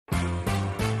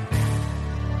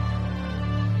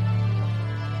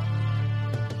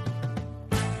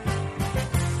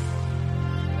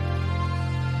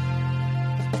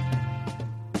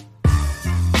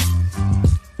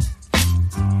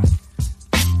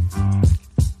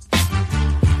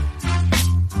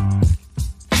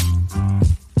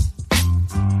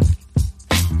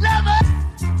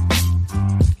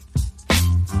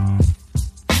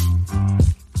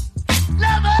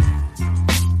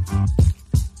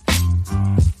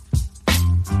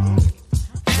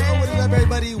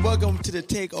welcome to the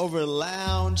Takeover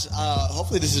Lounge.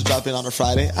 Hopefully this is dropping on a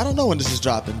Friday. I don't know when this is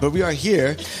dropping, but we are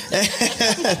here.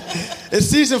 It's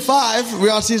season 5.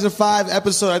 We're on season 5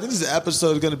 episode. I think this is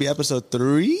going to be episode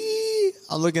 3.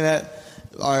 I'm looking at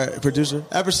our producer.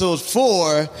 Episode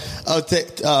 4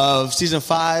 of season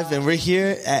 5, and we're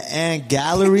here at Ann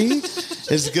Gallery.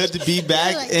 It's good to be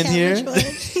back in here.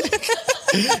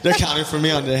 They're counting for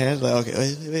me on their hands. Like,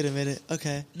 okay, wait a minute.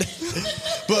 Okay.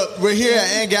 But we're here at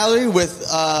Ann Gallery with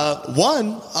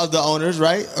one of the owners,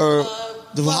 right? Or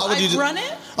how would you run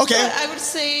it? Okay. I would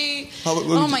say,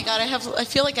 my God, I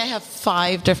feel like I have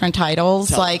 5 different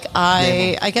titles.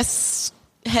 I guess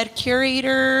head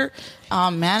curator,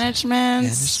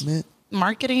 management,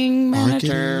 marketing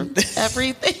manager,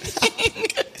 everything.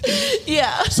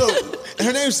 Yeah. So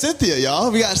her name's Cynthia,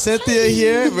 y'all. We got Cynthia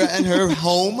here. We're in her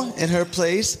home, in her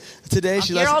place today. I'm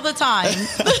here all the time.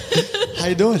 How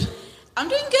you doing? I'm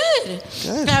doing good.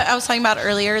 I was talking about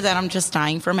earlier that I'm just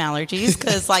dying from allergies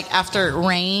because, like, after it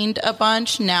rained a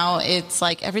bunch, now it's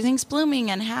like everything's blooming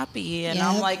and happy, and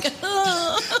I'm like,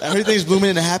 everything's blooming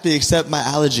and happy except my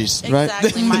allergies, right?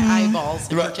 Exactly, my eyeballs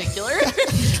in particular.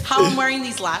 How I'm wearing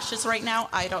these lashes right now,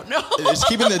 I don't know. It's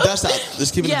keeping the dust out.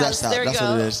 It's keeping the dust out. That's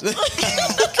what it is.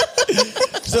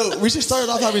 So we should start it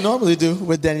off how we normally do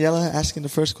with Daniela asking the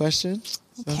first question.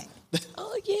 Okay.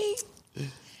 Oh, yay.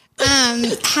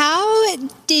 How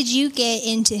did you get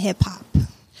into hip hop?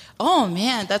 Oh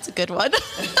man, that's a good one.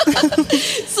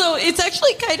 So it's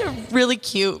actually kind of really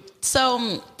cute.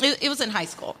 So it was in high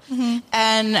school,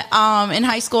 and in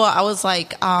high school I was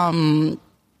like, I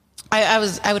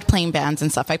would play in bands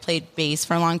and stuff. I played bass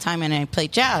for a long time, and I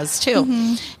played jazz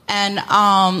too. And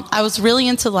I was really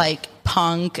into like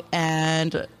punk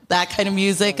and that kind of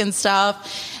music and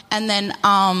stuff. And then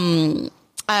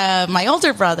my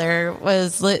older brother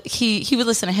he would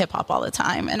listen to hip hop all the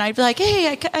time, and I'd be like,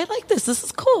 hey, I like this. This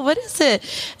is cool. What is it?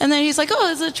 And then he's like,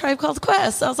 oh, it's a Tribe Called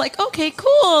Quest. I was like, okay,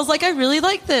 cool. I was like, I really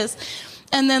like this.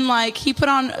 And then like he put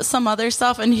on some other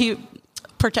stuff, and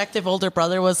protective older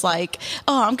brother was like,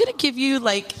 oh, I'm gonna give you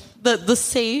like the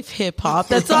safe hip hop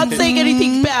that's not saying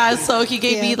anything bad. So he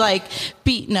gave me like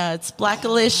Beatnuts,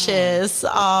 Blackalicious,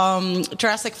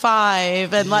 Jurassic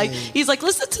 5, and like he's like,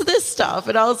 listen to this stuff,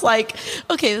 and I was like,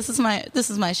 okay, this is my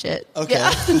shit. Okay,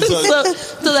 yeah.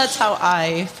 So that's how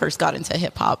I first got into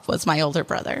hip hop, was my older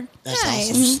brother. That's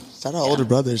awesome. Shout out older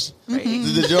brothers.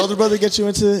 Did your older brother get you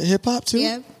into hip hop too?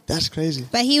 Yep. That's crazy.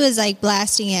 But he was like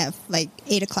blasting at like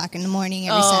 8:00 in the morning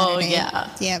every Saturday. Yeah.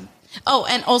 Yep. Oh,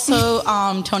 and also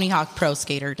Tony Hawk Pro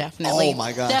Skater, definitely. Oh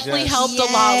my gosh, definitely helped a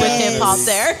lot with hip hop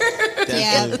there.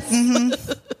 Yeah.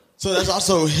 So that's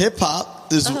also hip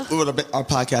hop is what our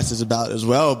podcast is about as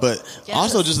well, but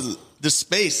also just the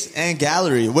space and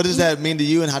gallery. What does that mean to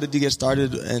you, and how did you get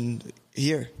started and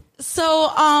here?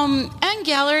 So and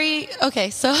gallery. Okay,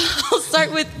 so I'll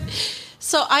start with.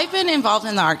 So I've been involved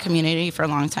in the art community for a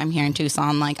long time here in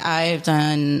Tucson. Like, I've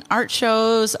done art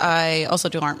shows. I also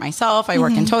do art myself. I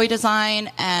work in toy design.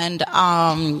 And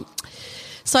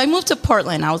so I moved to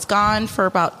Portland. I was gone for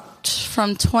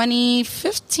from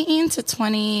 2015 to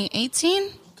 2018.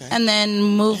 Okay. And then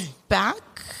moved back.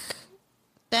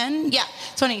 Then,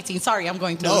 2018. Sorry, I'm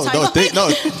going through the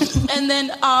timeline. And then,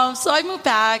 so I moved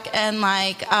back and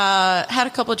like had a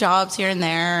couple jobs here and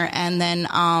there. And then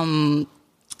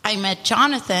I met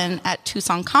Jonathan at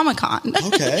Tucson Comic-Con.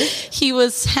 Okay. He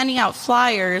was handing out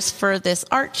flyers for this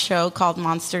art show called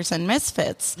Monsters and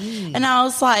Misfits. And I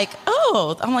was like,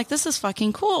 this is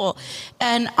fucking cool.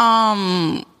 And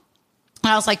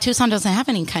I was like, Tucson doesn't have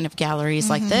any kind of galleries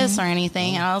like this or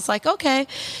anything. And I was like, okay.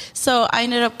 So I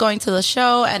ended up going to the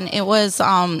show, and it was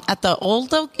at the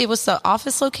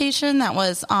office location that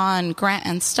was on Grant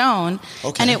and Stone.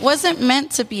 Okay. And it wasn't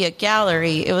meant to be a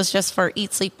gallery. It was just for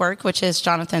Eat, Sleep, Work, which is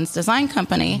Jonathan's design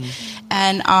company.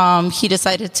 And he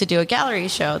decided to do a gallery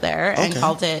show there and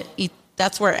called it Eat.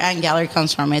 That's where Ann Gallery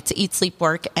comes from. It's Eat, Sleep,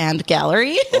 Work, and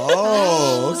Gallery.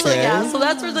 Oh, okay. So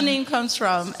that's where the name comes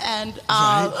from. And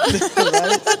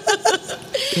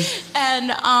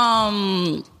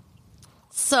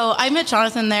so I met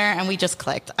Jonathan there, and we just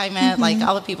clicked. I met like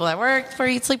all the people that worked for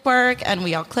Eat, Sleep, Work, and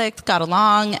we all clicked, got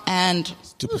along, and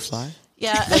stupid fly.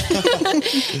 Yeah.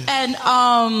 And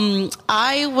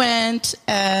I went,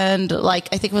 and like,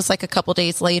 I think it was like a couple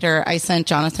days later, I sent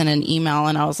Jonathan an email,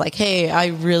 and I was like, hey, I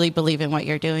really believe in what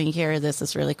you're doing here. This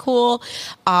is really cool.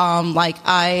 Like,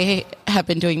 I have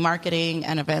been doing marketing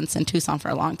and events in Tucson for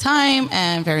a long time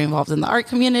and very involved in the art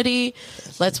community.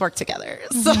 Let's work together.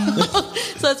 So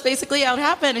that's basically how it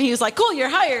happened. And he was like, cool, you're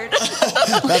hired.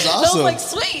 That's awesome. I was like,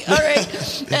 sweet. All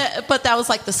right. But that was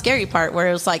like the scary part, where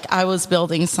it was like I was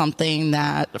building something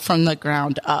building that from the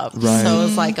ground up. Right. So it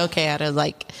was like, okay, I had to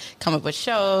like come up with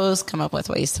shows, come up with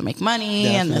ways to make money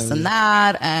and this and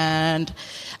that. And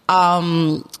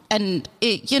it,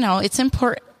 it's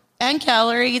important. And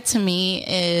gallery to me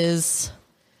is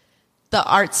the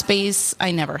art space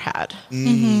I never had,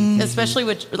 especially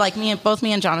with like both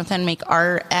me and Jonathan make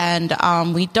art, and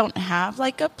we don't have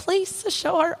like a place to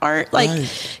show our art. Like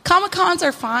Comic-Cons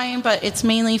are fine, but it's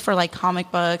mainly for like comic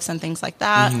books and things like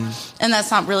that, and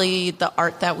that's not really the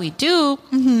art that we do.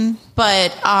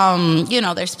 But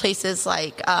there's places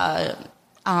like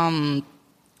I'm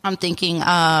thinking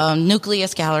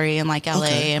Nucleus Gallery in like LA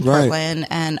and Portland,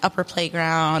 and Upper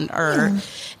Playground or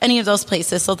any of those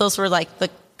places. So those were like the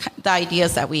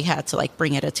ideas that we had to like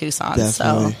bring it to Tucson.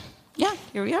 Definitely. So yeah,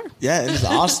 here we are. Yeah, it's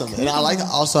awesome. And I like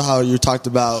also how you talked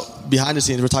about behind the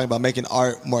scenes, we're talking about making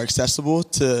art more accessible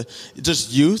to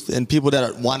just youth and people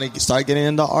that want to start getting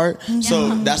into art.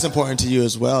 So that's important to you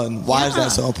as well. And why is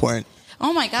that so important?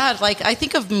 Oh my God. Like I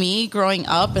think of me growing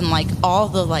up and like all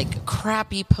the like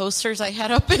crappy posters I had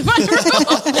up in my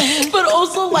room, but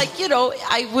also like,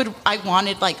 I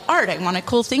wanted like art. I wanted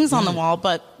cool things on the wall,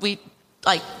 but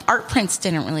art prints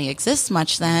didn't really exist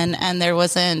much then. And there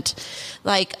wasn't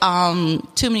like,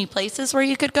 too many places where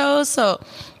you could go. So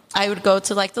I would go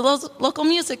to like the local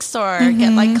music store,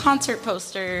 get like concert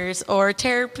posters or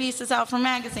tear pieces out from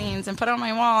magazines and put on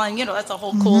my wall. And, that's a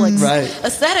whole cool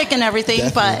aesthetic and everything.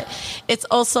 Definitely. But it's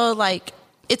also like,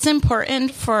 it's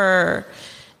important for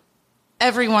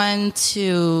everyone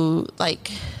to like,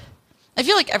 I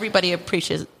feel like everybody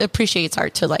appreciates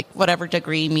art to like whatever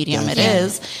degree, medium it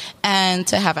is, and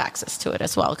to have access to it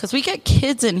as well. Because we get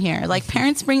kids in here, like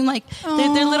parents bring like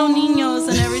their little niños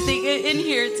and everything in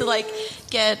here to like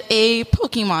get a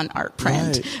Pokemon art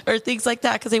print or things like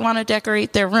that because they want to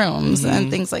decorate their rooms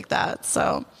and things like that.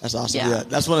 So that's awesome. Yeah,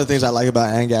 that's one of the things I like about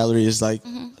Ann Gallery is like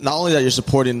not only that you're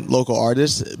supporting local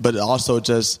artists, but also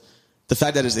just the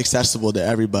fact that it's accessible to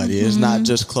everybody. It's not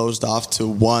just closed off to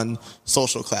one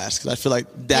social class. Because I feel like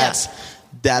that's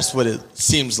what it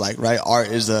seems like, right? Art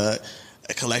is a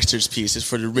collector's piece. It's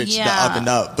for the rich, the up and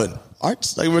up. But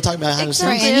art's, like we were talking about, and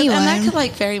that could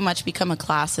like very much become a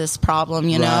classist problem,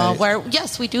 where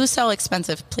yes, we do sell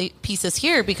expensive pieces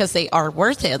here because they are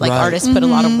worth it. Like artists put a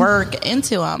lot of work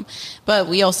into them, but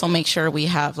we also make sure we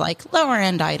have like lower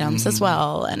end items as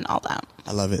well and all that.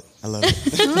 I love it.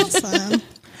 Awesome.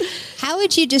 How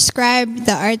would you describe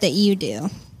the art that you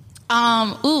do?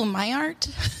 My art.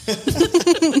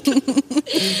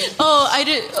 I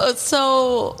did.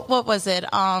 So what was it?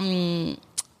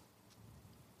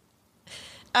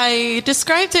 I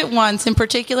described it once, in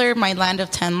particular, my Land of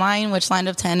 10 line, which Land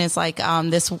of 10 is like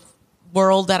this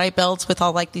world that I built with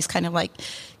all like these kind of like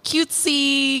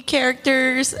cutesy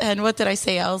characters. And what did I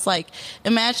say? I was like,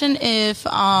 imagine if,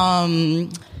 what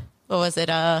was it?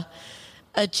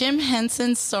 A Jim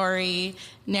Henson story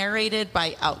narrated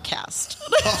by Outkast.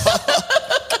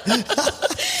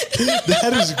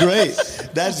 That is great.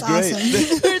 That's great.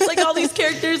 Awesome. There's like all these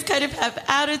characters kind of have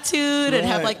attitude and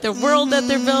have like the world that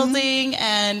they're building.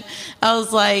 And I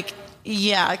was like,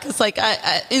 yeah, because like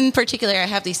I in particular, I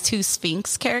have these two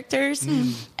Sphinx characters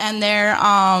and they're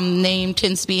named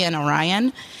Tinsby and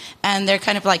Orion. And they're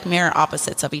kind of like mirror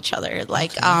opposites of each other.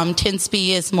 Like, Tinsby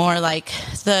is more like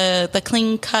the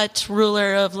clean cut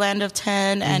ruler of Land of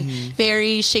 10 and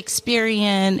very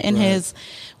Shakespearean in his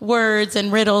words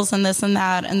and riddles and this and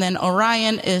that. And then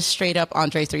Orion is straight up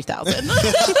Andre 3000.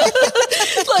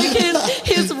 Like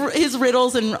his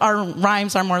riddles and our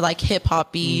rhymes are more like hip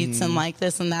hop beats and like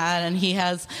this and that. And he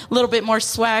has a little bit more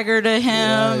swagger to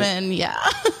him. And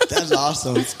that's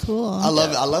awesome. That's cool. I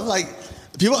love it. I love like,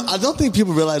 people, I don't think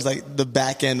people realize like the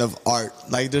back end of art.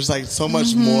 Like there's like so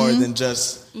much more than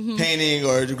just painting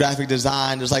or graphic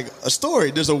design. There's like a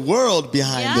story. There's a world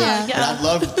behind it. And I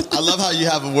love how you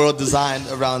have a world design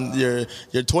around your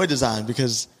toy design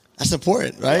because that's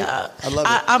important, right? Yeah. I love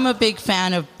it. I'm a big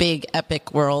fan of big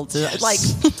epic worlds. Yes. Like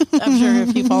I'm sure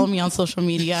if you follow me on social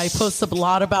media, I post a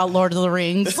lot about Lord of the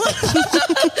Rings.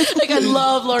 Like I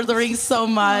love Lord of the Rings so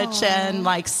much and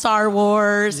like Star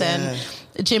Wars and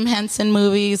Jim Henson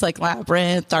movies like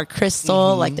Labyrinth, Dark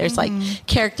Crystal. Like there's like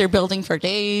character building for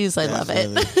days. I love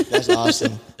it. That's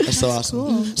awesome. That's so awesome.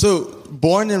 Cool. So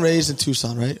born and raised in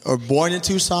Tucson, right? Or born in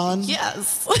Tucson?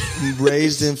 Yes.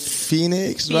 Raised in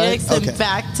Phoenix, right? And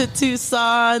back to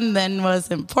Tucson, then was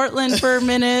in Portland for a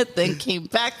minute, then came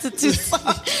back to Tucson.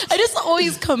 I just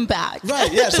always come back.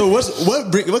 Right. Yeah. So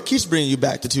what keeps bringing you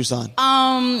back to Tucson?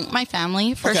 My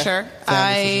family, for Okay. sure.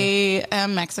 I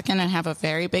am Mexican and have a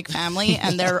very big family,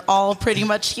 and they're all pretty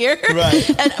much here. Right.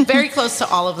 And I'm very close to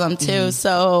all of them, too.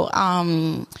 So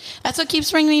that's what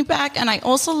keeps bringing me back. And I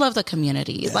also love the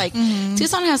community. Like,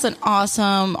 Tucson has an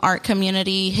awesome art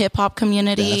community, hip-hop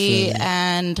community, Definitely.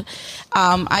 and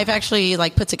I've actually,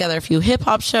 like, put together a few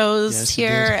hip-hop shows Yes, you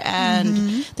here, did.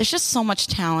 and there's just so much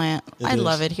talent. I is.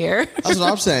 love it here. That's what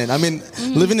I'm saying. I mean,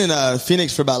 living in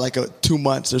Phoenix for about 2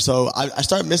 months or so, I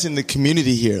started missing the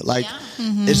community here. Like,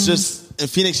 it's just, in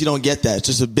Phoenix, you don't get that. It's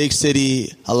just a big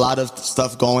city, a lot of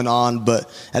stuff going on. But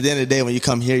at the end of the day, when you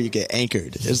come here, you get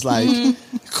anchored. It's like,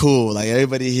 cool. Like,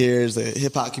 everybody here is the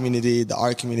hip hop community, the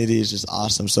art community is just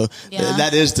awesome. So Yeah.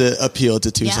 that is the appeal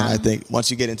to Tucson, Yeah. I think. Once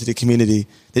you get into the community,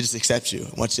 they just accept you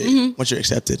once you're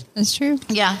accepted. That's true.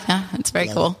 Yeah, it's very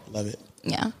cool. Love it.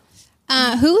 Yeah.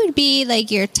 Who would be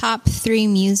like your top 3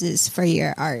 muses for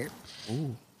your art?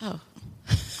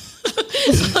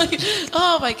 Like,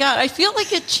 oh my god, I feel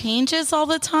like it changes all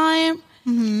the time.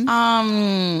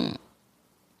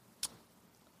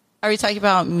 Are we talking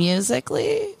about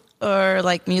musically or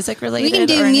like music related? We can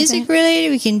do or music anything? related.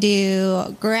 We can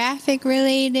do graphic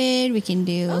related. We can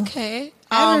do Okay.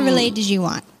 however related you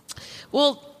want.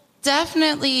 Well,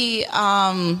 definitely.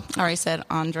 I said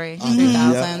Andre 3000.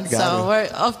 Yeah, got So her. we're,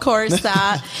 of course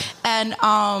that, and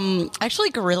actually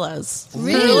Gorillaz.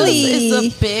 Really? Gorillaz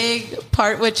is a big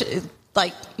part, which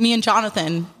like me and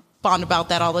Jonathan bond about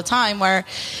that all the time. Where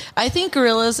I think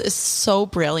Gorillaz is so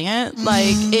brilliant.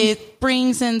 Like it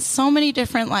brings in so many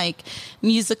different like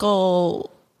musical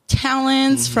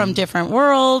talents from different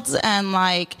worlds, and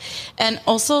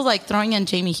also like throwing in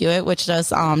Jamie Hewitt, which does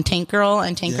Tank Girl,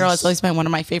 and Tank Girl Yes. has always been one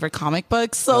of my favorite comic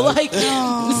books. So like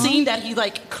seeing that he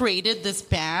like created this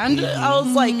band, I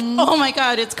was like, oh my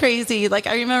god, it's crazy. Like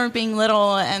I remember being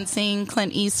little and seeing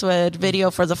Clint Eastwood video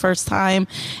for the first time,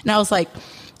 and I was like,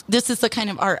 this is the kind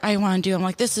of art I want to do. I'm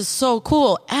like, this is so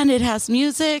cool. And it has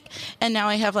music. And now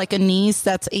I have like a niece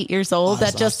that's 8 years old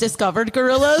that that's just awesome. discovered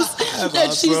Gorillaz. That's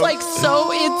And she's awesome. like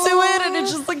so into it. And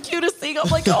it's just the cutest thing. I'm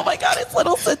like, oh my God, it's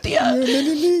little Cynthia.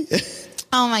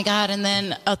 Oh my God. And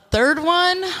then a third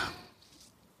one.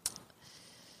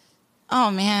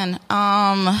 Oh man.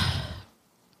 I'm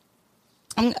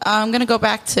going to go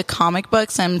back to comic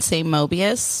books and say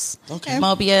Mobius. Okay.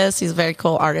 Mobius, he's a very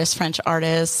cool artist, French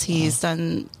artist. He's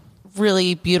done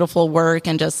really beautiful work,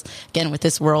 and just, again, with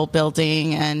this world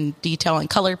building and detail and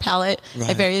color palette, I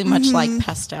Right. very much like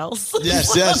pastels.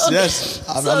 Yes.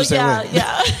 I'm the same way.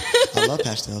 yeah. I love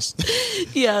pastels.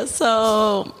 Yeah,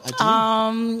 so,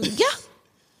 yeah.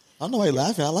 I don't know why you're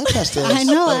laughing. I like pastels. I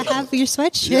know. I have your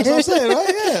sweatshirt. That's what I'm saying,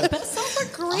 right? Yeah. Pastels are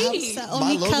great. It's the My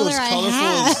only logo's color I colorful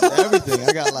have. as everything.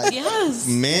 I got like Yes.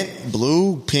 mint,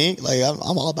 blue, pink. Like I'm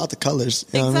all about the colors.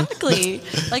 You know what I mean?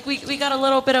 Exactly. Like we got a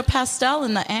little bit of pastel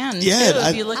in the end. Yeah, too, I-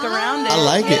 if you look around it. I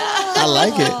like it. I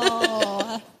like it.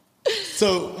 Oh.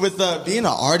 So with being an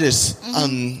artist,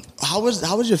 how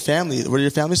was your family? Were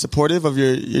your family supportive of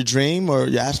your dream or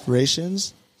your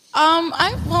aspirations?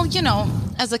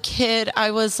 As a kid, I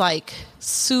was like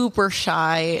super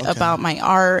shy about my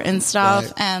art and stuff.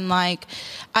 Right. And like,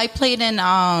 I played in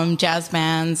jazz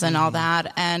bands and all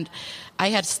that. And I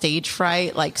had stage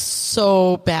fright like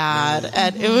so bad.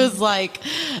 And it was like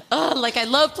I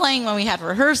love playing when we had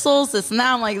rehearsals, this and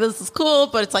that. I'm like, this is cool.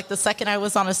 But it's like the second I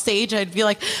was on a stage, I'd be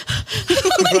like,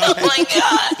 oh my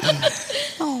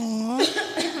God.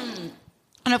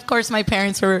 And of course, my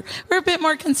parents were a bit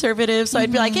more conservative. So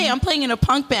I'd be like, hey, I'm playing in a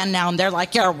punk band now. And they're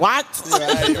like, you're what?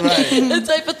 Right. That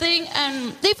type of thing.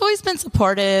 And they've always been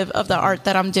supportive of the art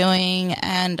that I'm doing.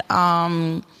 And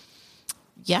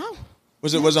yeah.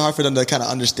 Was it hard for them to kind of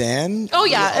understand? Oh,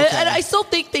 yeah. Okay. And I still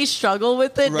think they struggle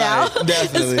with it now. Right,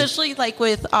 definitely. Especially like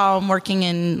with working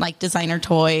in like designer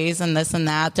toys and this and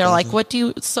that. They're like,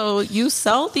 so you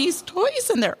sell these toys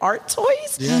and they're art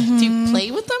toys? Yeah. Do you play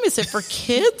with them? Is it for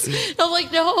kids? I'm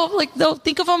like, no,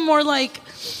 think of them more like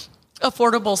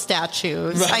affordable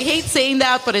statues. Right. I hate saying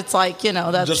that, but it's like,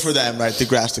 that's Just for them, right? To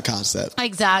grasp the concept.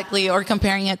 exactly. Or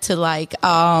comparing it to like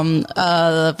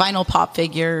vinyl pop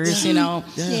figures,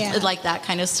 Yeah. like that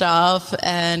kind of stuff.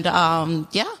 And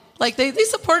like they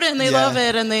support it and they Yeah. love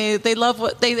it, and they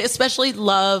love they especially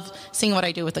love seeing what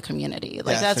I do with the community.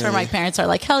 Like that's where my Definitely. parents are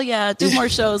like, hell yeah, do more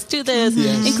shows, do this,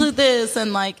 include this,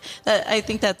 and like that. I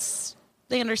think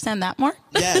they understand that more.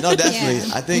 Yeah, no, definitely.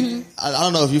 Yeah. I think I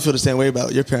don't know if you feel the same way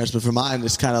about your parents, but for mine,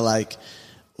 it's kind of like,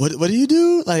 what do you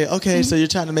do? Like, okay, so you're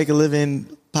trying to make a living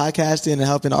podcasting and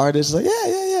helping artists? Like,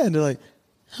 yeah, and they're like,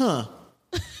 huh.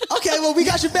 Okay, well, we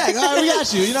got your back. All right, we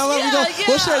got you. You know what?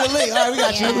 We'll share the link. All right, we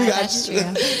got you. We got that's you.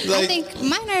 true. I think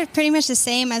mine are pretty much the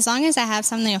same. As long as I have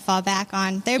something to fall back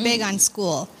on, they're big on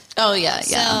school. Oh yeah.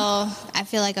 So I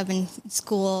feel like I've been in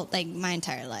school like my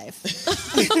entire life.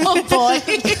 Oh boy.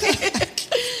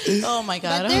 Oh my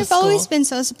God. But they've always been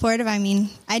so supportive. I mean,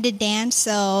 I did dance,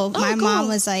 so my mom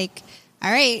was like,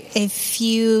 all right, if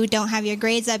you don't have your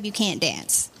grades up, you can't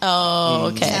dance.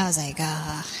 Oh, okay. So I was like,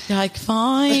 You're like,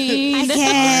 fine. I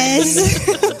guess.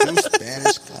 Do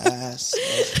Spanish class.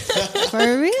 For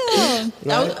real.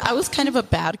 Right? I was kind of a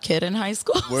bad kid in high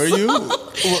school. Were you?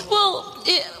 Well,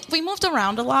 we moved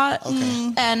around a lot,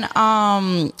 Okay. and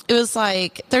it was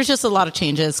like there's just a lot of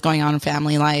changes going on in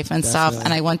family life and stuff. Definitely.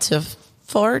 And I went to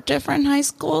 4 different high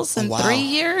schools in Wow. 3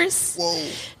 years. Whoa.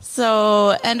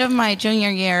 So end of my junior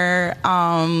year,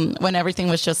 when everything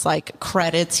was just like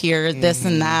credits here, this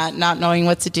and that, not knowing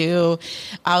what to do,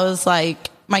 I was like,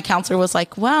 my counselor was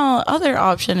like, well, other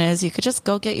option is you could just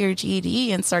go get your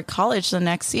GED and start college the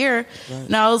next year. Right.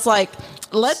 And I was like,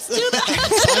 let's do that.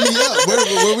 Sign me up.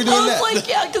 Where are we doing I was that? like,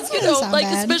 yeah, because, you Doesn't know, sound like,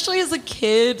 bad. especially as a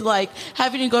kid, like,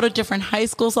 having to go to different high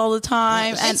schools all the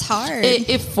time. It's and hard.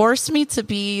 It forced me to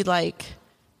be, like,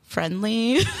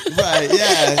 friendly. Right,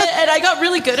 yeah. And I got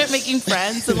really good at making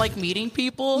friends and, like, meeting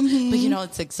people. But, you know,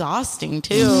 it's exhausting,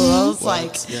 too. I was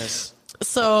like... Yes.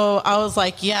 So I was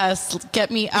like, yes, get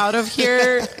me out of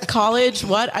here. College,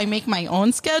 what? I make my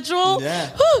own schedule? Yeah.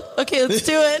 Whew, okay, let's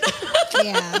do it.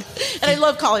 Yeah. And I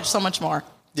love college so much more.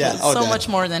 Yeah. So much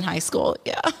more than high school.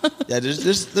 Yeah. Yeah,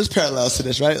 there's parallels to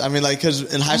this, right? I mean, like,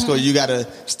 because in high school you got to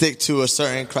stick to a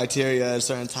certain criteria, a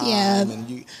certain time, Yeah.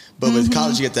 but with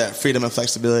college you get that freedom and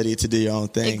flexibility to do your own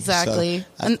thing. Exactly. So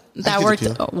And I that get worked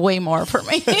the appeal. way more for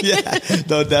me. Yeah,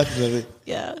 no, definitely.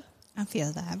 Yeah. I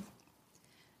feel that.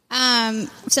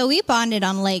 So we bonded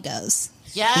on Legos.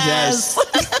 Yes.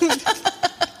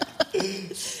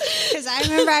 Because I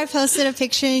remember I posted a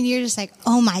picture and you're just like,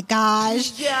 oh my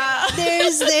gosh. Yeah.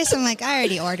 There's this. I'm like, I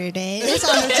already ordered it. It's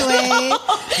on its way.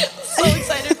 So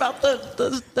excited about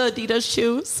the Adidas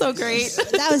shoe. So great.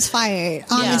 That was fire,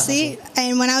 honestly.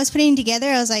 And when I was putting it together,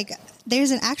 I was like,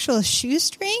 there's an actual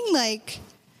shoestring? Like,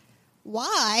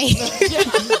 why? There's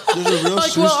a real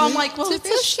Like, well, I'm like, well, It's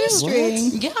it's a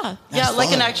shoestring. Yeah. That's Like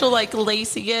an fun. actual, like,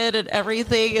 lacing it and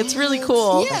everything. It's really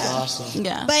cool. Yeah. Awesome.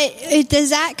 Yeah. But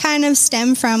does that kind of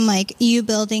stem from like you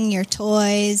building your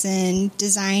toys and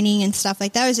designing and stuff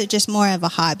like that? Or is it just more of a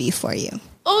hobby for you?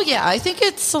 Oh, yeah. I think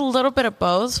it's a little bit of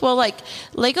both. Well, like,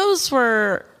 Legos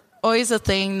were always a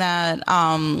thing that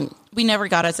we never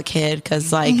got as a kid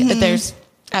because, like,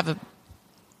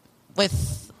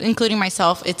 including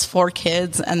myself, it's 4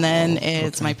 kids, and then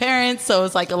it's my parents, so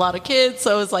it's like a lot of kids.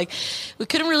 So it's like we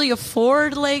couldn't really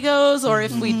afford Legos, or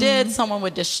if we did, someone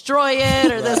would destroy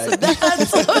it, or this and that.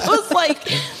 So it was like,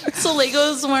 so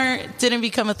Legos didn't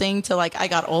become a thing till like I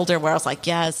got older, where I was like,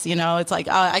 yes, you know, it's like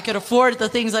I could afford the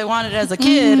things I wanted as a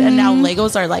kid, and now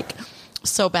Legos are like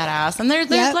so badass, and they're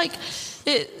Yep. like,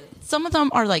 some of them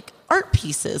are like art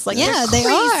pieces, like Yeah, they're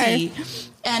they crazy.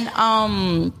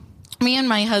 And me and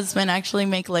my husband actually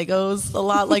make Legos a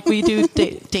lot. Like we do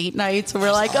date nights, and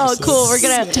we're like, "Oh, cool! We're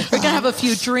gonna have a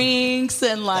few drinks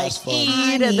and like That's fun.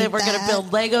 eat, and then we're gonna build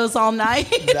Legos all night."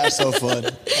 That's so fun.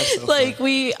 That's so Like fun.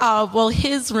 we,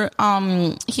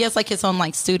 he has like his own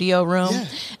like studio room, Yeah.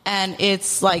 and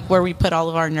it's like where we put all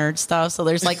of our nerd stuff. So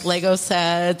there's like Lego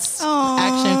sets, Aw.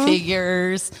 action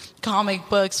figures, comic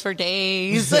books for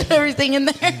days, and everything in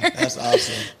there. That's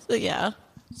awesome. So yeah.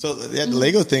 So yeah, the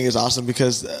Lego thing is awesome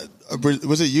because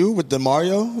was it you with the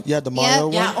Mario? You had the Mario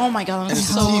one? Yeah. Oh my god, And that's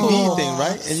it's so a TV cool. thing,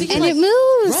 right? And you And can, it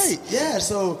moves. right, yeah.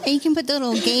 So And you can put the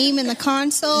little game in the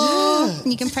console. Yeah.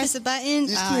 And you can press a button.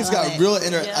 these Oh, I things love got it. real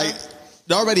Yeah.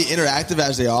 they're already interactive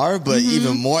as they are, but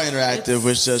even more interactive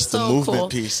with just the So movement cool.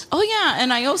 piece. Oh yeah,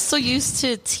 and I also used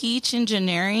to teach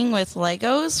engineering with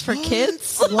Legos for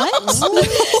kids. What? Yeah, so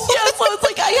it's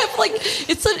like I have like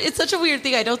it's such a weird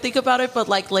thing. I don't think about it, but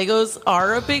like Legos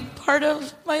are a big part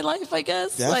of my life, I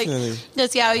guess. Definitely. Like,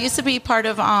 yes, yeah, I used to be part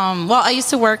of I used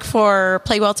to work for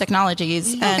Playwell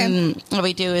Technologies, and what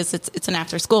we do is it's an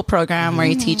after school program where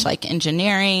you teach like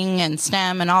engineering and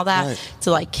STEM and all that Right.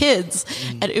 to like kids,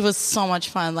 and it was so much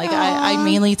fun. Like I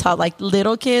mainly taught like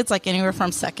little kids, like anywhere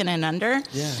from 2nd and under.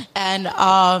 Yeah. And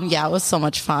yeah, it was so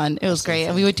much fun. It was great.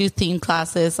 And we would do theme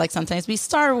classes, like sometimes be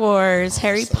Star Wars,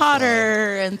 Harry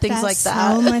Potter, and things That's like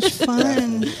that. so much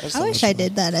fun. That's so I wish much I fun.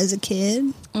 did that as a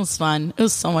kid. It was fun. It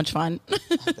was so much fun.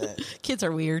 Kids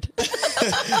are weird.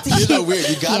 Kids are weird.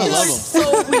 You gotta Yes. love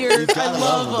them. So weird. I Gotta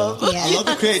love them. Yeah. I love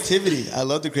the creativity. I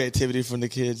love the creativity from the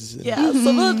kids. Yeah,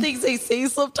 some of the things they say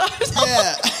sometimes.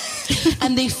 Yeah.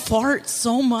 and they fart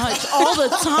so much all the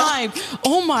time.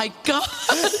 Oh my God.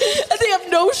 And they have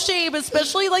no shame,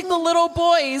 especially like the little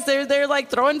boys. They're like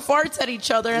throwing farts at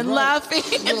each other and laughing.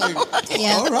 Like,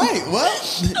 all right, well,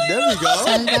 there we go.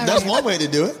 That's one way to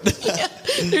do it. Yeah,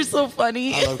 they're so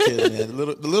funny. I love kids, man.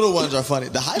 The little ones are funny.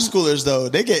 The high schoolers, though,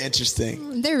 they get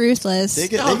interesting. They're ruthless. They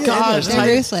get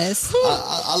They're ruthless.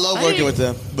 I love working with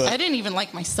them. But I didn't even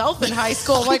like myself in high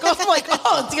school. I'm like,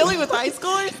 dealing with high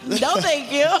schoolers? No,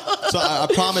 thank you. So I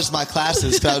promised my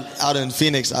classes, 'cause out in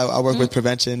Phoenix, I work with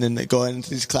prevention and go into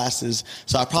these classes.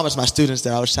 So I promised my students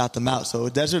that I would shout them out. So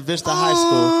Desert Vista High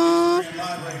School.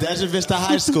 Desert Vista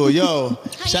High School. Yo,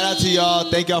 shout out to y'all.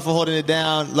 Thank y'all for holding it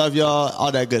down. Love y'all.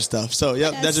 All that good stuff. So,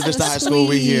 yep, That's Desert Vista so High School,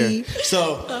 we here. sweet.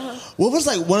 So what was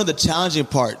like one of the challenging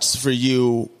parts for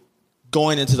you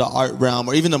going into the art realm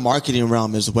or even the marketing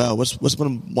realm as well? What's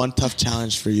one tough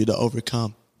challenge for you to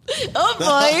overcome? Oh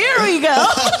boy, here we go.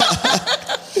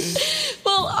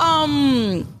 Well,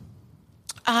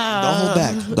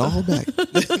 Don't hold back.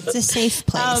 It's a safe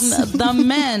place. the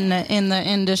men in the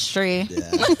industry,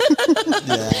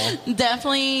 Yeah.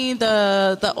 definitely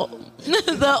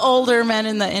the older men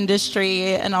in the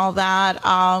industry and all that.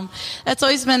 That's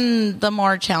always been the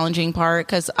more challenging part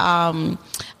because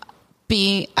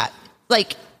being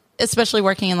like, especially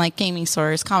working in like gaming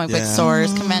stores, comic book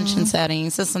stores, convention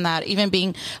settings, this and that, even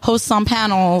being hosts on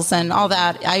panels and all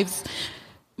that.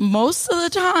 Most of the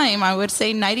time, I would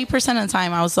say 90% of the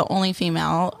time, I was the only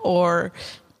female or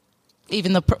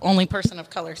even the only person of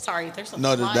color. Sorry, there's a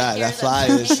fly here that fly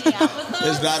is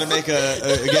about to make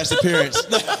a guest appearance.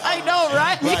 I know,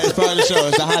 right? Right, it's part of the show.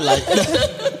 It's a highlight.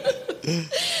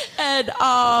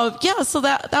 And so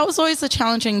that was always a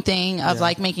challenging thing of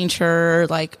like making sure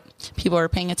like people are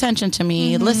paying attention to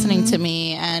me, listening to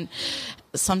me, and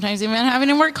sometimes even having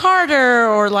to work harder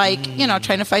or like,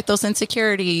 trying to fight those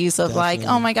insecurities of like,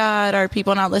 oh my God, are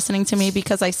people not listening to me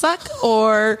because I suck?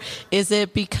 Or is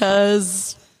it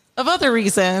because of other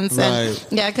reasons? Right.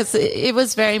 And because it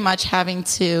was very much having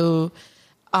to,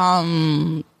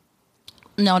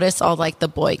 notice all like the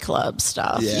boy club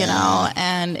stuff,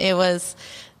 and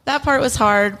that part was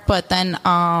hard, but then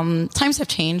times have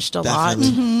changed a lot,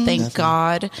 thank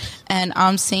God. And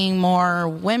I'm seeing more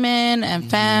women and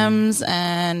femmes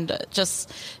and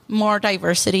just more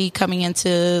diversity coming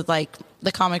into like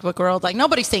the comic book world. Like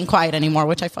nobody's staying quiet anymore,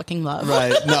 which I fucking love.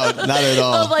 Right. No, not at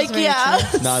all. I'm like, yeah.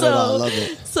 Not at all. I love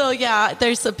it. So yeah,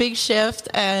 there's a big shift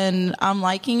and I'm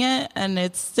liking it, and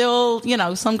it's still,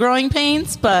 some growing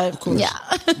pains, but yeah.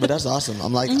 But that's awesome. I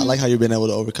like how you've been able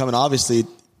to overcome it. Obviously,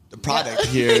 the product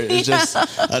here is just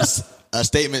a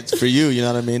statement for you, you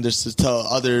know what I mean? Just to tell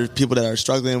other people that are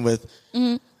struggling with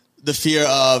the fear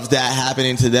of that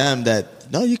happening to them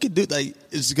that, no, you could do, like,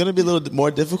 it's going to be a little bit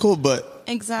more difficult, but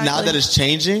now that it's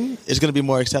changing, it's going to be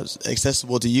more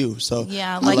accessible to you. So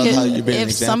yeah, I love how you're being an if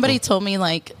example. somebody told me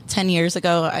like 10 years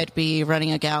ago I'd be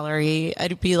running a gallery,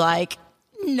 I'd be like,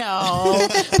 no,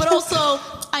 but also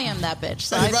I am that bitch.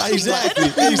 So Exactly.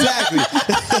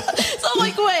 So I'm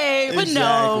like, wait, but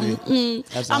no.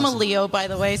 I'm a Leo, by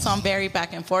the way, so I'm very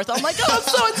back and forth. I'm like, oh, I'm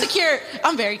so insecure.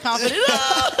 I'm very confident.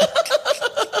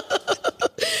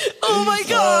 Oh my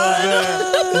God.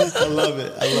 I love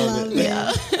it.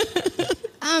 Yeah.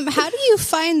 How do you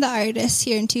find the artists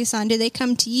here in Tucson? Do they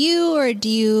come to you, or do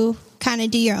you kind of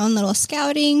do your own little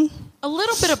scouting? A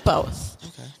little bit of both.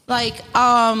 Okay. Like,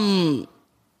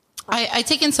 I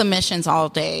take in submissions all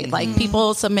day. Like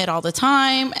people submit all the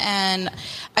time, and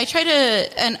I try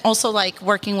to, and also like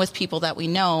working with people that we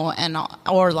know and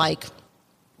or like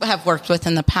have worked with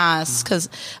in the past. Because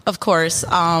of course,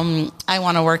 I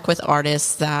want to work with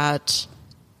artists that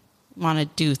want to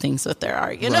do things with their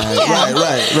art. You know,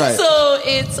 Right. So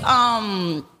it's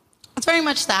very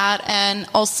much that, and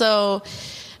also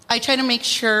I try to make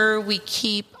sure we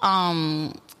keep.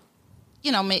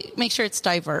 Make sure it's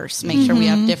diverse, make sure we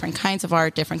have different kinds of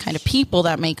art, different kind of people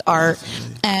that make art,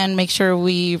 and make sure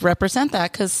we represent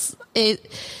that. Because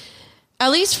at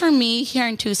least for me here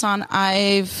in Tucson,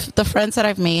 the friends that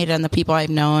I've made and the people I've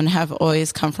known have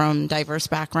always come from diverse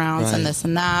backgrounds and this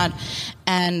and that.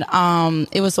 And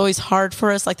it was always hard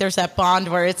for us. Like there's that bond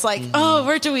where it's like, oh,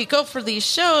 where do we go for these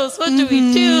shows? What do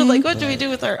we do? Like, what do we do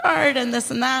with our art and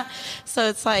this and that? So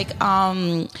it's like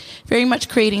very much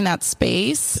creating that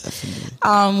space.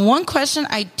 One question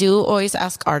I do always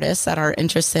ask artists that are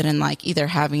interested in like either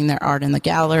having their art in the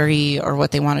gallery or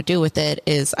what they want to do with it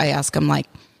is I ask them like,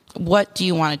 what do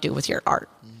you want to do with your art?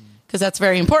 Because that's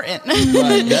very important, Right,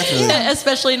 definitely.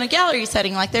 especially in a gallery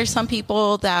setting. Like there's some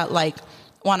people that like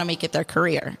want to make it their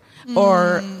career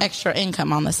or extra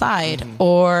income on the side,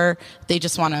 or they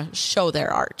just want to show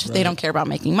their art. They don't care about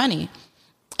making money.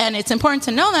 And it's important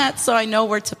to know that so I know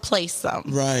where to place them.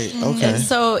 Right. Okay. And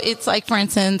so it's like, for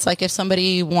instance, like if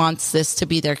somebody wants this to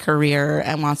be their career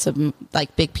and wants to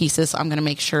like big pieces, I'm going to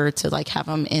make sure to like have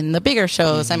them in the bigger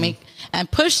shows and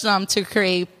push them to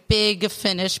create big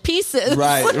finished pieces.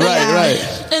 Right.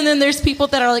 And then there's people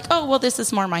that are like, oh, well, this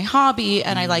is more my hobby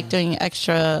and I like doing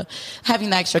having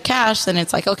the extra cash. Then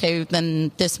it's like, okay,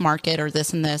 then this market or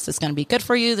this and this is going to be good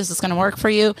for you. This is going to work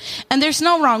for you. And there's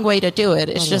no wrong way to do it.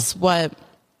 It's just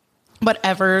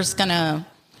whatever's going to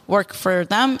work for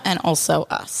them and also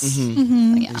us.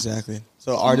 Yeah. Exactly.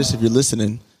 So artists, if you're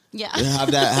listening, have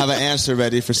an answer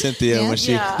ready for Cynthia when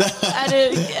she.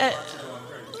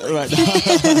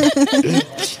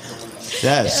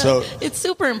 Right. So it's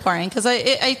super important because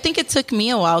I think it took me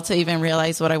a while to even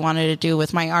realize what I wanted to do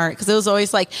with my art because it was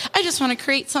always like I just want to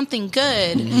create something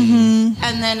good, and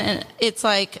then it's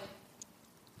like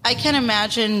I can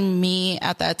imagine me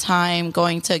at that time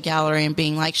going to a gallery and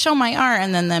being like, show my art,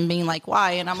 and then them being like,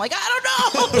 why? And I'm like, I don't know.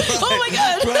 Oh my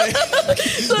God.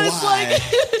 So it's like,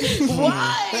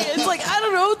 why? It's like, I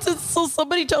don't know. So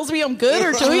somebody tells me I'm good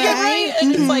or doing it right.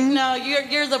 And it's like, no,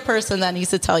 you're the person that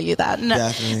needs to tell you that.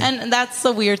 And that's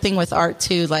the weird thing with art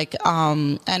too. Like,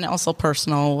 and also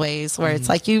personal ways where it's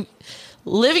like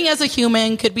living as a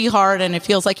human could be hard and it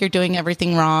feels like you're doing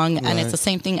everything wrong. And it's the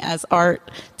same thing as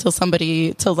art till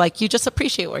like you just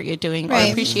appreciate what you're doing or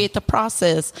appreciate the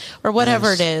process or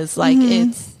whatever it is. Like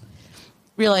it's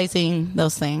realizing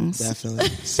those things. Definitely.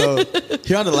 So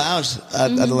here on the lounge,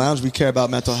 at the lounge, we care about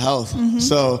mental health.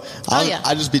 So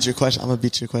I just beat your question. I'm going to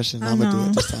beat your question. I'm going to do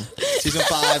it this time. Season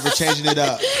 5, we're changing it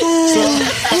up.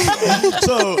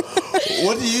 So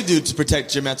what do you do to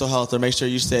protect your mental health or make sure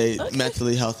you stay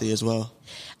mentally healthy as well?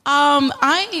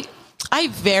 I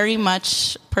very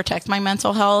much protect my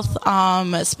mental health,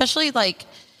 especially like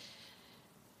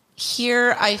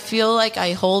here I feel like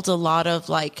I hold a lot of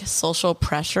like social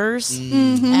pressures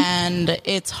and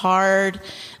it's hard.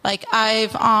 Like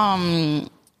I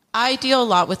deal a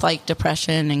lot with like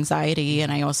depression, anxiety,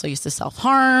 and I also used to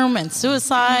self-harm and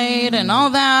suicide and all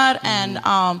that. And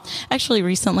actually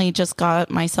recently just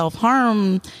got my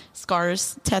self-harm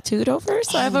scars tattooed over.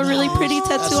 So I have a really pretty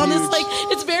tattoo on this. Like,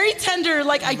 it's very tender.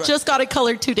 Like, I just got it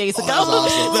colored 2 days ago. So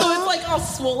it's like all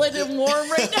swollen and warm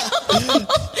right now.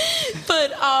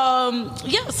 But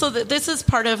so this is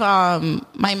part of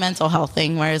my mental health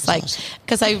thing where it's like,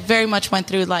 because I very much went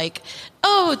through like,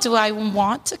 oh, do I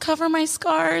want to cover my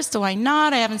scars? Do I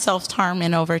not? I haven't self-harmed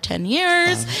in over 10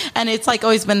 years. And it's like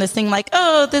always been this thing like,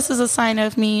 oh, this is a sign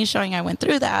of me showing I went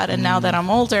through that. And now that I'm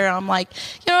older, I'm like,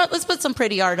 you know what? Let's put some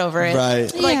pretty art over it.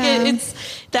 Right. Like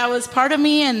that was part of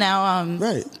me. And now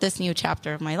this new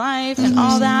chapter of my life and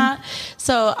all that.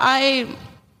 So I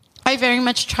very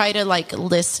much try to like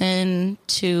listen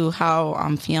to how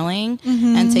I'm feeling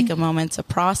and take a moment to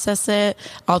process it,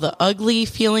 all the ugly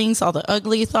feelings, all the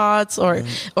ugly thoughts, or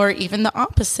even the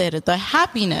opposite, the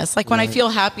happiness. Like when I feel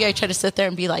happy, I try to sit there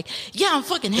and be like, yeah, I'm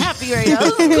fucking happy right now.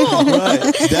 This is cool.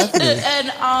 Right, definitely.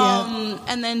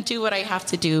 And then do what I have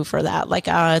to do for that, like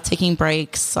taking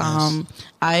breaks.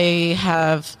 I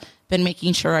have been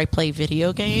making sure I play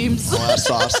video games. Oh,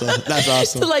 that's awesome. That's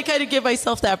awesome. To like kind of give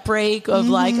myself that break of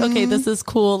like, okay, this is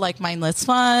cool, like mindless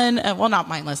fun. Well, not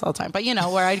mindless all the time, but you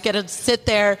know, where I get to sit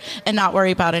there and not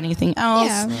worry about anything else.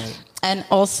 Yeah. Right. And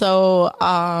also,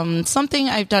 something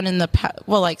I've done in the past,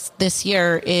 well, like this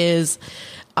year is,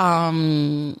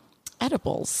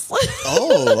 edibles.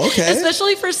 Oh, okay.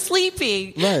 Especially for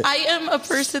sleeping. Right. I am a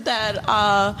person that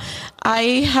I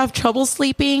have trouble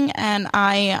sleeping and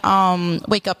I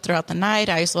wake up throughout the night.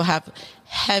 I also have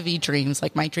heavy dreams.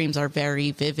 Like my dreams are very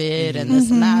vivid and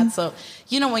this and that. So,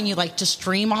 you know, when you like just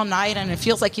dream all night and it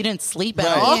feels like you didn't sleep at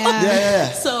all.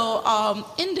 Yeah. So,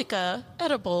 indica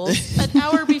edibles an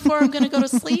hour before I'm going to go to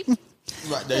sleep.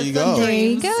 Right, there you go. There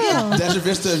you go. Yeah. Desert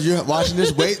Vista, if you're watching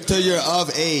this, wait till you're of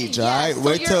age, all right? So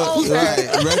wait till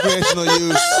recreational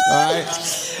use, all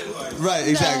right? Right,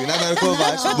 exactly. Not medical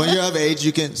advice. When you're of age,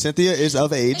 you can. Cynthia is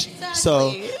of age,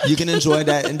 so you can enjoy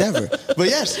that endeavor. But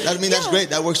yes, I mean that's great.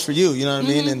 That works for you. You know what I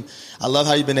mean? And I love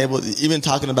how you've been able, even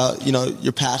talking about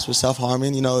your past with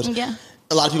self-harming. You know,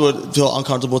 a lot of people feel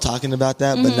uncomfortable talking about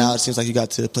that, but now it seems like you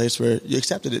got to a place where you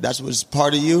accepted it. That's what's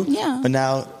part of you. Yeah. But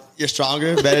now you're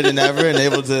stronger, better than ever, and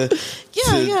able to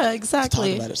exactly. to talk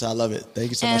about it. So I love it. Thank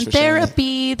you so much and for sharing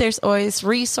therapy. There's always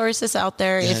resources out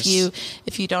there if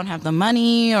you don't have the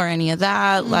money or any of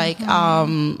that. Like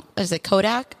is it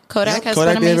Kodak? Kodak has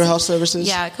Kodak been amazing. Behavioral Health Services.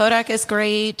 Yeah, Kodak is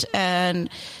great, and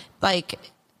like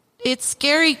it's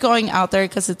scary going out there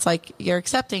because it's like you're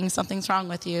accepting something's wrong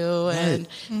with you, and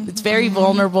it's very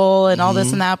vulnerable and all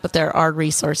this and that. But there are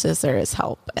resources, there is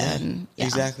help, and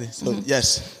exactly. So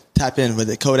yes, tap in with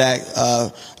it. Kodak,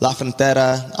 La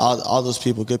Frontera, all those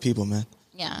people, good people, man.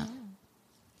 Yeah.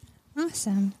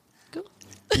 Awesome. Cool.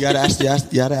 You gotta ask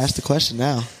the question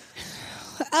now.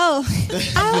 Oh,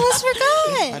 I almost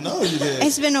forgot. I know you did.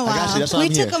 It's been a I got while. you. That's why We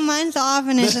I'm here. took a month off,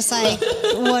 and it's just like,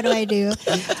 what do I do?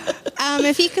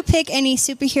 If you could pick any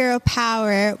superhero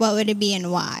power, what would it be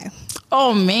and why?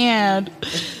 Oh man.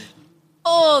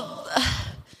 Oh,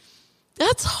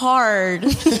 that's hard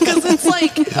because it's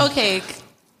like, okay,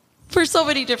 for so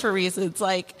many different reasons.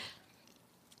 Like,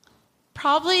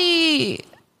 probably.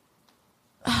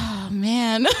 Oh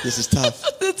man, This is tough,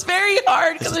 it's very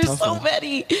hard because It's a there's tough so one.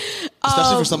 many.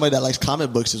 especially for somebody that likes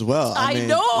comic books as well. I mean,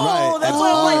 know. right. That's And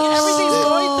why I'm like, everything's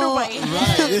going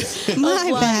through my head.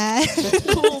 My bad.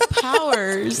 Cool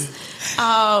powers.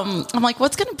 I'm like,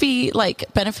 what's gonna be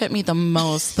like benefit me the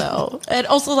most though, and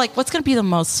also like, what's gonna be the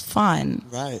most fun?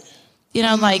 Right. You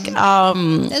know, like,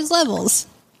 There's levels.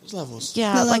 There's levels.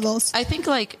 yeah, The like, levels. I think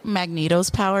like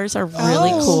Magneto's powers are really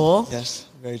cool. Yes.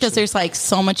 Very Because true. there's like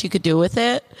so much you could do with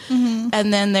it.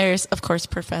 And then there's, of course,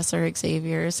 Professor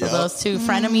Xavier. So Yep. those two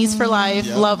frenemies for life.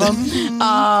 Yep. Love them.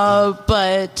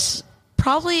 But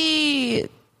probably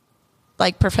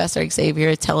like Professor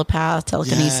Xavier,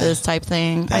 telekinesis type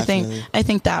thing. Definitely. I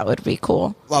think that would be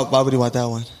cool. Why would you want that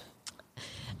one?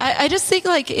 I just think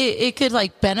like it could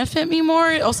like benefit me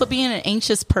more. Also being an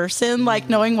anxious person, like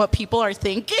knowing what people are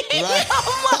thinking. Right.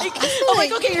 I'm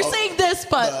like, okay, you're saying this,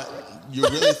 but You're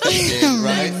really thinking,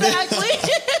 right? exactly.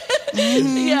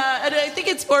 Yeah, and I think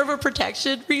it's more of a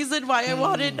protection reason why I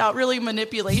want it, not really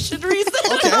manipulation reason.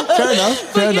 Okay, fair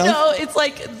enough. But you know, it's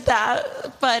like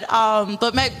that. But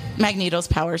Magneto's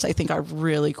powers I think are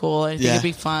really cool. I think Yeah. it'd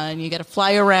be fun. You get to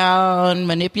fly around,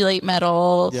 manipulate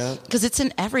metal, Yeah. because it's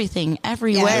in everything,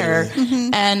 everywhere, Yeah.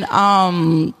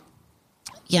 and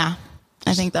yeah,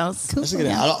 I think that was That's a good.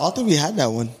 I don't think we had that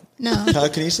one. No.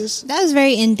 Telekinesis. That was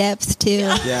very in-depth, too.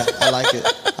 Yeah, I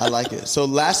like it. So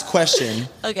last question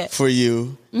Okay. for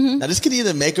you. Now this could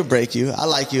either make or break you. I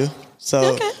like you.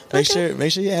 So make sure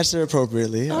you answer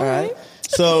appropriately. All right.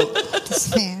 So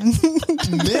This man.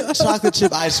 mint chocolate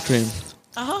chip ice cream.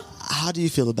 Uh-huh. How do you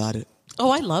feel about it? Oh,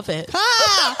 I love it.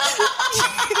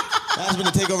 That's been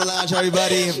the Takeover Lounge,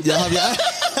 everybody. Y'all have your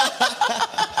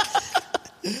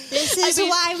This is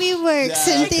why we work, Yeah,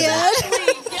 Cynthia.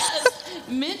 Yes.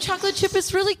 Mint chocolate chip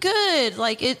is really good.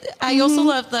 Like it, I also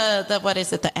love the what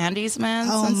is it? The Andes man.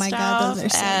 Oh and my stuff. God, those are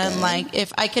so And good. like,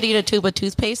 if I could eat a tube of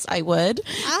toothpaste, I would.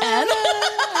 I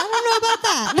don't know about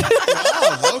that.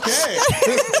 Oh, okay.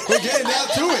 We're getting down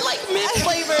to it. Like mint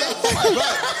flavor.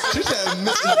 Right. She said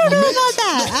mint. I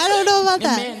don't know about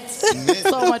that. Mint.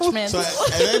 So much mint. So,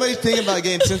 if anybody's thinking about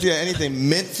getting Cynthia anything,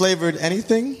 mint flavored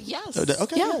anything? Yes.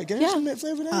 Okay, Yeah, get her yeah. some mint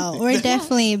flavored anything. Oh, we're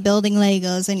definitely building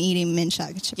Legos and eating mint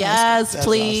chocolate chip. Yes, That's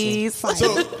please. awesome.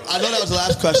 So I know that was the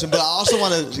last question, but I also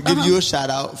want to give you a shout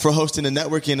out for hosting a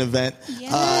networking event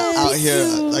out here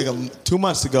like 2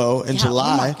 months ago in Yeah,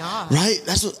 July. oh my God. Right?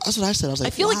 That's what I said. I was like,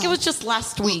 I feel like wow. it was just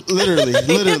last week. Literally.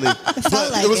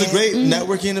 But like it was a it. great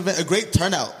networking event, a great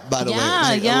turnout, by the way. Yeah,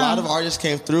 Like, yeah. A lot of artists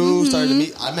came through, started to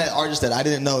meet. I met artists that I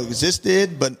didn't know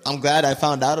existed, but I'm glad I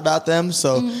found out about them.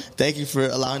 So thank you for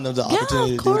allowing them the Yeah,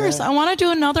 opportunity of to do course. that. I want to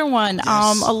do another one.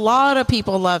 Yes. A lot of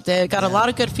people loved it. Got a lot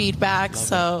of good feedback.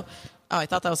 So, I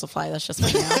thought that was a fly. That's just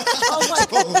me now.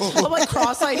 I'm like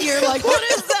cross-eyed here. Like, what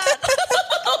is that?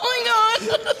 Oh my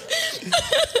god!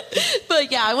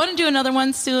 But yeah, I want to do another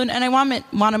one soon, and I want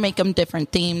to make them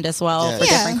different themed as well Yeah. for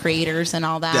Yeah. different creators and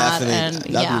all that.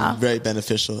 Definitely. And That'd be very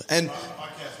beneficial. And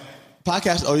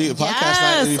podcast, you podcast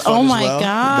night would be Yes. fun Oh as my well.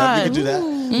 God. We could do that.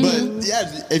 But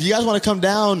yeah, if you guys want to come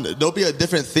down, there'll be a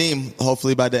different theme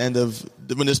hopefully by the end of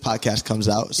when this podcast comes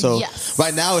out. So Yes.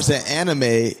 right now it's an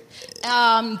anime.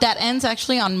 that ends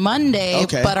actually on Monday.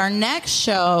 Okay. But our next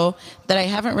show that I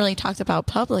haven't really talked about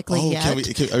publicly yet. Are we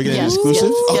getting Yes,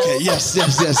 exclusive? yes, Okay,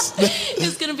 yes.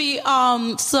 It's gonna be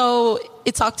so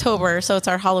it's October, so it's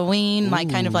our Halloween, like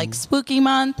kind of like spooky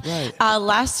month. Right.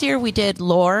 Last year we did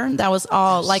lore. That was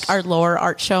all like our lore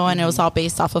art show, and it was all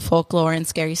based off of folklore and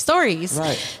scary stories.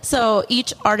 Right. So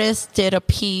each artist did a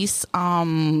piece.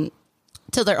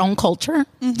 to their own culture.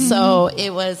 So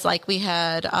it was like we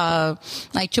had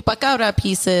like chupacabra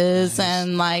pieces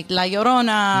and like La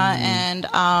Llorona and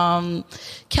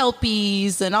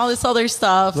Kelpies and all this other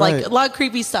stuff, like a lot of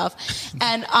creepy stuff.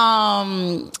 And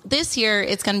this year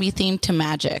it's going to be themed to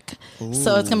magic. Ooh.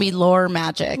 So it's going to be lore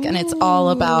magic. And it's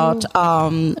all about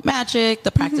magic,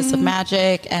 the practice of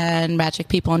magic, and magic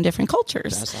people in different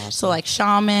cultures. That's awesome. So like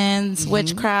shamans,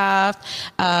 witchcraft,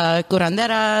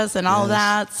 curanderas, and all of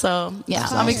that. So yeah,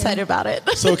 I'm excited about it.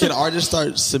 So can artists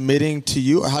start submitting to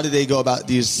you, or how do they go about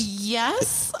these?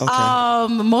 Yes. Okay.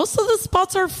 Most of the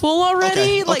spots are full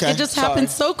already. Okay. It just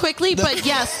happens so quickly. But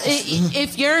yes,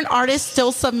 if you're an artist,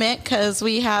 still submit, because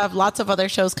we have lots of other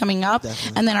shows coming up.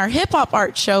 Definitely. And then our hip hop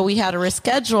art show, we had to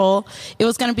reschedule. It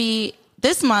was going to be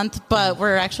this month, but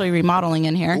we're actually remodeling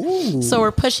in here. Ooh. So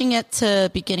we're pushing it to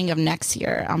beginning of next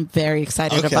year. I'm very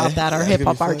excited about that. Our That's hip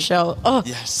gonna be hop art fun. show. Oh,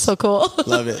 Yes. so cool.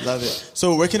 Love it.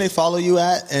 So where can they follow you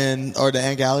at, or the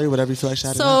Ant Gallery, whatever you feel like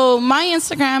shouting out? So my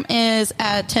Instagram is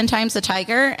at 10 times the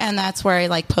tiger, and that's where I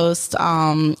like post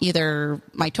either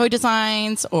my toy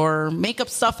designs or makeup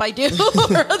stuff I do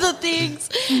or other things.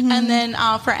 And then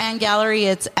for Ant Gallery,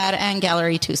 it's at Ant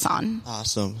Gallery Tucson.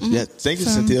 Awesome. Yeah. Thank you,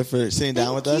 Cynthia, for sitting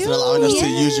down with us and allowing us to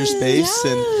use your space.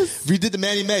 And we did the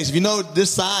Manny Megs. If you know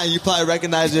this sign, you probably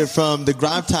recognize it from the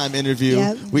Grime Time interview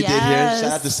we did here. Shout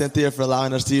out to Cynthia for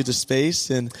allowing us to use the space.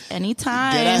 And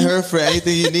anytime. Get at her for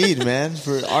anything you need, man,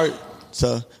 for art.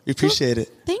 So we appreciate it.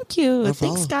 Thank you. No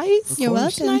Thanks, problem. guys. You're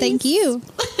welcome. Nice. Thank you.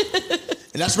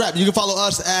 And that's a wrap. You can follow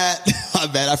us at... I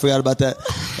bet I forgot about that.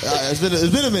 It's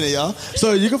been a minute, y'all.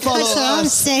 So you can follow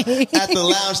us at The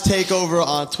Lounge Takeover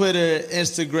on Twitter,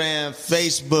 Instagram,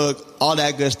 Facebook, all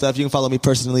that good stuff. You can follow me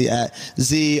personally at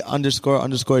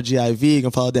Z__GIV. You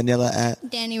can follow Daniela at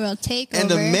Danny World Takeover. And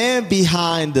the man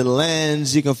behind the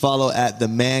lens, you can follow at The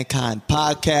Mankind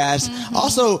Podcast.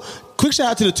 Also, quick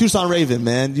shout out to the Tucson Raven,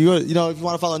 man. You know, if you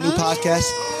want to follow a new podcast,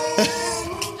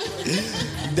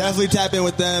 definitely tap in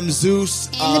with them. Zeus.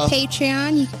 And the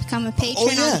Patreon. You can become a patron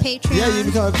on the Patreon. Yeah, you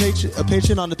become a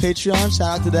patron on the Patreon.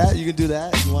 Shout out to that. You can do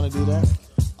that if you want to do that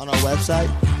on our website.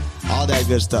 All that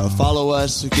good stuff. Follow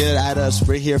us. Get at us.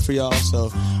 We're here for y'all. So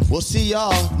we'll see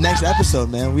y'all next episode,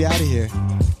 man. We out of here.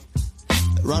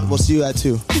 We'll see you at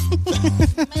 2.